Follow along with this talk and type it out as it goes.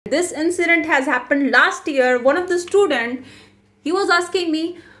This incident has happened last year. One of the student, he was asking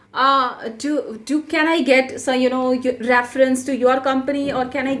me, can I get reference to your company, or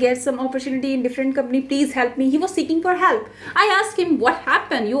can I get some opportunity in different company? Please help me. He was seeking for help. I asked him, what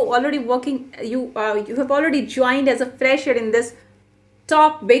happened? You have already joined as a fresher in this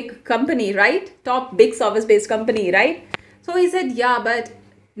top big company, right? Top big service based company, right? So he said, yeah, but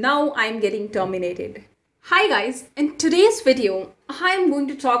now I'm getting terminated. Hi guys, in today's video, I am going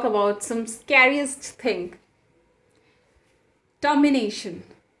to talk about some scariest thing. Termination.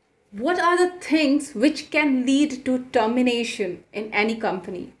 What are the things which can lead to termination in any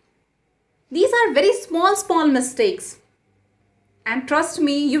company? These are very small mistakes. And trust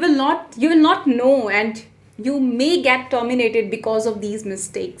me, you will not know, and you may get terminated because of these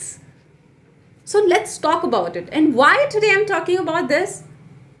mistakes. So let's talk about it. And why today I'm talking about this?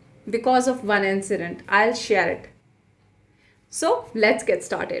 Because of one incident. I'll share it. So let's get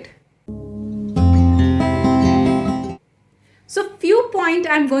started. So few points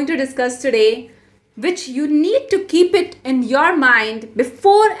I'm going to discuss today, which you need to keep it in your mind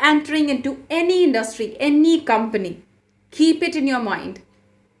before entering into any industry, any company. Keep it in your mind.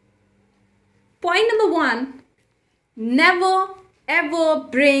 Point number 1, never ever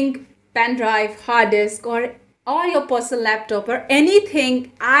bring pen drive, hard disk, or your personal laptop or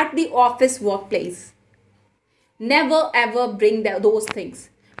anything at the office workplace. Never ever bring those things,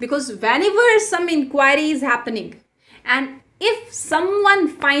 because whenever some inquiry is happening, and if someone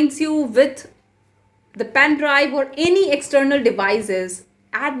finds you with the pen drive or any external devices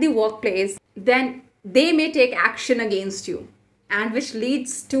at the workplace, then they may take action against you, and which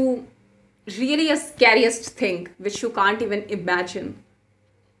leads to really a scariest thing which you can't even imagine.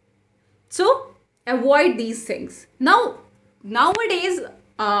 So avoid these things. Nowadays,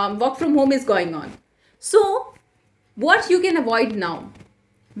 work from home is going on. So what you can avoid now,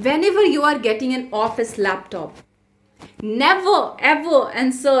 whenever you are getting an office laptop, never ever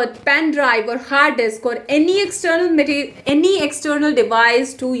insert pen drive or hard disk or any external material, any external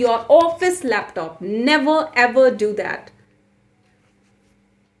device to your office laptop. Never ever do that.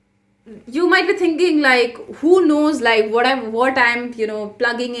 You might be thinking like, who knows like what I'm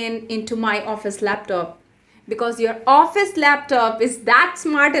plugging into my office laptop, because your office laptop is that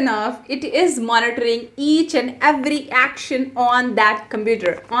smart enough. It is monitoring each and every action on that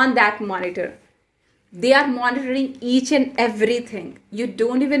computer, on that monitor. They are monitoring each and everything. You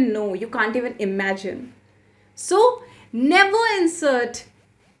don't even know, you can't even imagine. So never insert,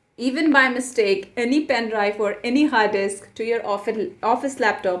 even by mistake, any pen drive or any hard disk to your office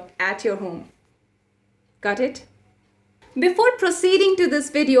laptop at your home. Got it? Before proceeding to this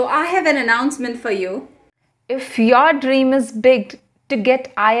video, I have an announcement for you. If your dream is big to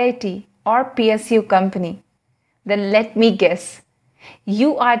get IIT or PSU company, then let me guess.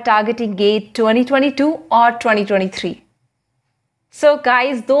 You are targeting GATE 2022 or 2023. So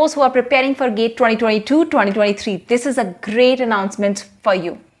guys, those who are preparing for GATE 2022-2023, this is a great announcement for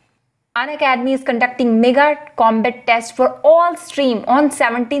you. Unacademy is conducting mega combat test for all stream on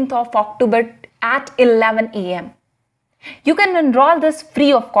 17th of October at 11 AM. You can enroll this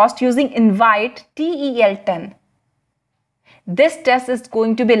free of cost using invite TEL10. This test is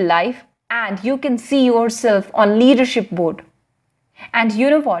going to be live and you can see yourself on leadership board. And you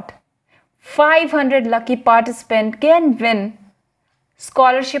know what? 500 lucky participants can win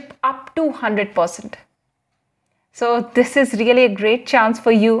scholarship up to 100%. So this is really a great chance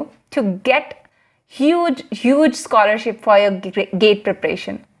for you to get huge scholarship for your GATE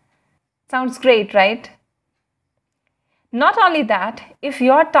preparation. Sounds great, right? Not only that, if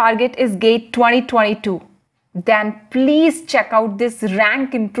your target is GATE 2022, then please check out this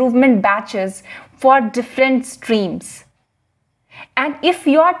rank improvement batches for different streams. And if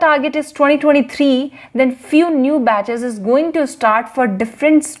your target is 2023, then few new batches is going to start for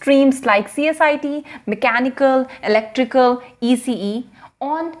different streams like CSIT, mechanical, electrical, ECE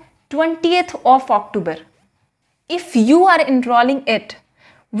on 20th of October. If you are enrolling it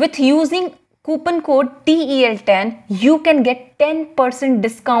with using coupon code TEL10, you can get 10%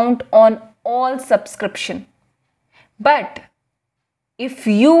 discount on all subscription. But if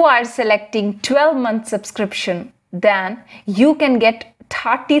you are selecting 12-month subscription, then you can get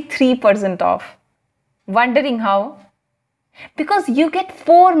 33% off. Wondering how? Because you get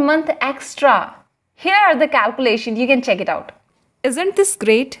 4 months extra. Here are the calculations, you can check it out. Isn't this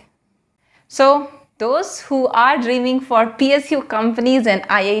great? So those who are dreaming for PSU companies and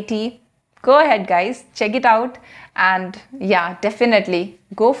IIT, go ahead guys, check it out, and yeah, definitely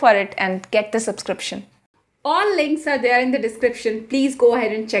go for it and get the subscription. All links are there in the description. Please go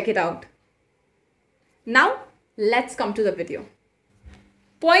ahead and check it out. Now let's come to the video.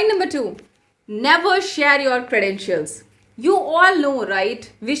 Point number 2, never share your credentials. You all know,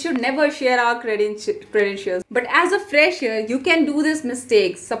 right? We should never share our credentials. But as a fresher, you can do this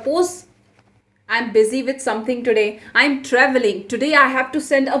mistake. Suppose I'm busy with something today. I'm traveling. Today I have to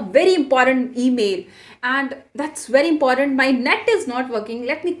send a very important email. And that's very important. My net is not working.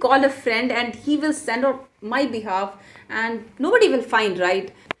 Let me call a friend and he will send on my behalf. And nobody will find,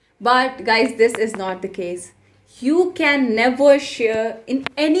 right? But guys, this is not the case. You can never share, in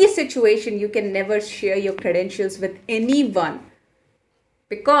any situation, you can never share your credentials with anyone.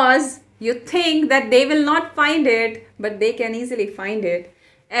 Because you think that they will not find it, but they can easily find it.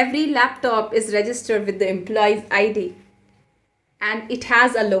 Every laptop is registered with the employee's ID. And it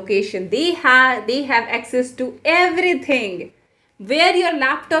has a location. They have access to everything. Where your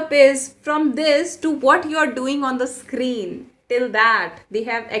laptop is, from this to what you are doing on the screen. Till that, they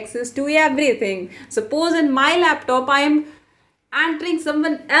have access to everything. Suppose in my laptop, I am entering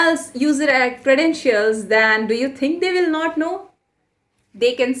someone else's user credentials, then do you think they will not know?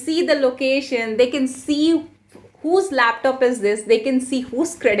 They can see the location. They can see whose laptop is this. They can see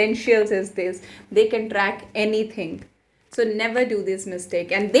whose credentials is this. They can track anything. So never do this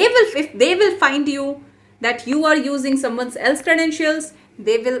mistake. And they will, if they will find you that you are using someone else's credentials,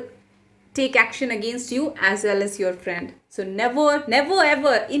 they will take action against you as well as your friend. So never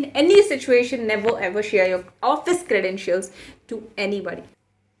ever, in any situation, never ever share your office credentials to anybody.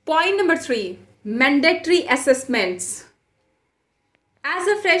 Point number 3, mandatory assessments. As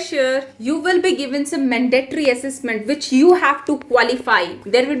a fresher, you will be given some mandatory assessment which you have to qualify.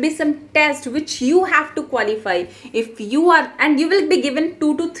 There will be some tests which you have to qualify. If you are, and you will be given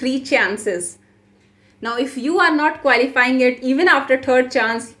 2 to 3 chances. Now, if you are not qualifying it, even after 3rd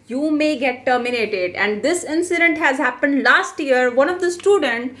chance, you may get terminated. And this incident has happened last year. One of the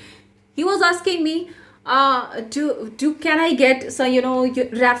student, he was asking me, can I get some,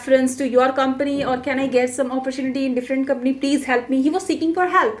 reference to your company, or can I get some opportunity in different company? Please help me. He was seeking for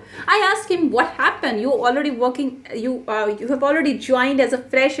help. I asked him, what happened? You already working, you have already joined as a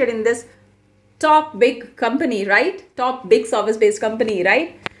fresher in this top big company, right? Top big service based company,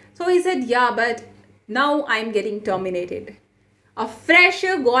 right? So he said, yeah, but now I'm getting terminated. A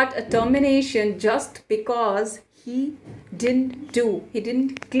fresher got a termination just because he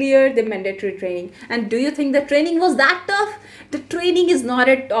didn't clear the mandatory training. And do you think the training was that tough? The training is not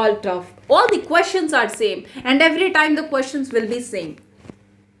at all tough. All the questions are same, and every time the questions will be same.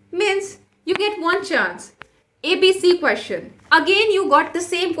 Means you get 1 chance. ABC question. Again you got the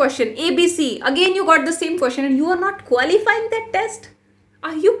same question. ABC. Again you got the same question, and you are not qualifying that test.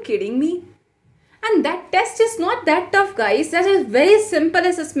 Are you kidding me? And that test is not that tough, guys. That is very simple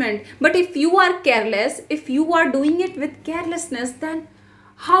assessment. But if you are careless, if you are doing it with carelessness, then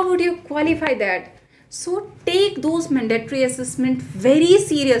how would you qualify that? So take those mandatory assessment very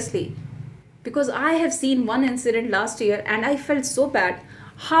seriously. Because I have seen one incident last year and I felt so bad.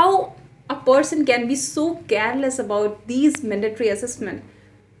 How a person can be so careless about these mandatory assessment.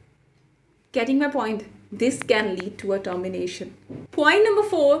 Getting my point? This can lead to a termination. Point number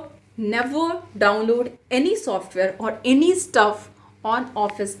 4. Never download any software or any stuff on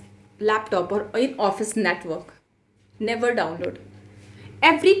office laptop or in office network. Never download.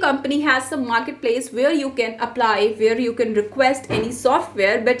 Every company has some marketplace where you can apply, where you can request any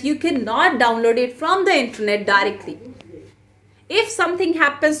software, but you cannot download it from the internet directly. If something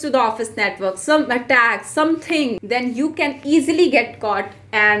happens to the office network, some attack, something, then you can easily get caught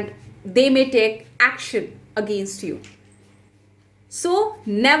and they may take action against you. So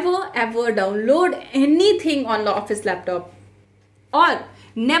never ever download anything on the office laptop, or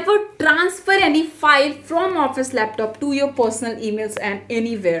never transfer any file from office laptop to your personal emails and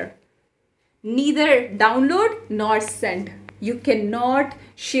anywhere. Neither download nor send. You cannot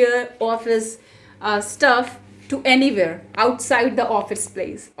share office stuff to anywhere outside the office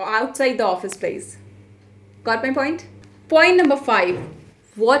place or outside the office place. Got my point? Point number 5.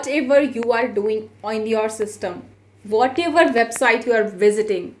 Whatever you are doing on your system, whatever website you are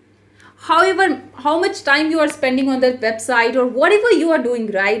visiting, however, how much time you are spending on that website or whatever you are doing,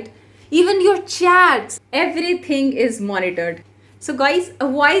 right? Even your chats, everything is monitored. So guys,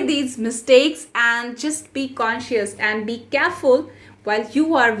 avoid these mistakes and just be conscious and be careful while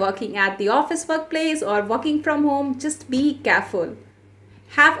you are working at the office workplace or working from home. Just be careful.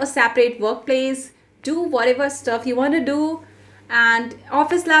 Have a separate workplace. Do whatever stuff you want to do. And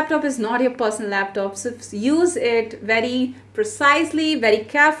office laptop is not your personal laptop, so use it very precisely, very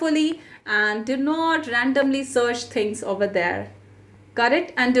carefully, and do not randomly search things over there. Got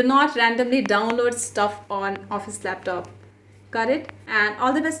it? And do not randomly download stuff on office laptop. Got it? And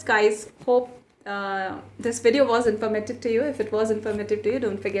all the best, guys. Hope this video was informative to you. If it was informative to you,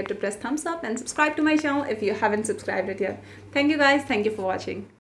 don't forget to press thumbs up and subscribe to my channel if you haven't subscribed it yet. Thank you guys. Thank you for watching.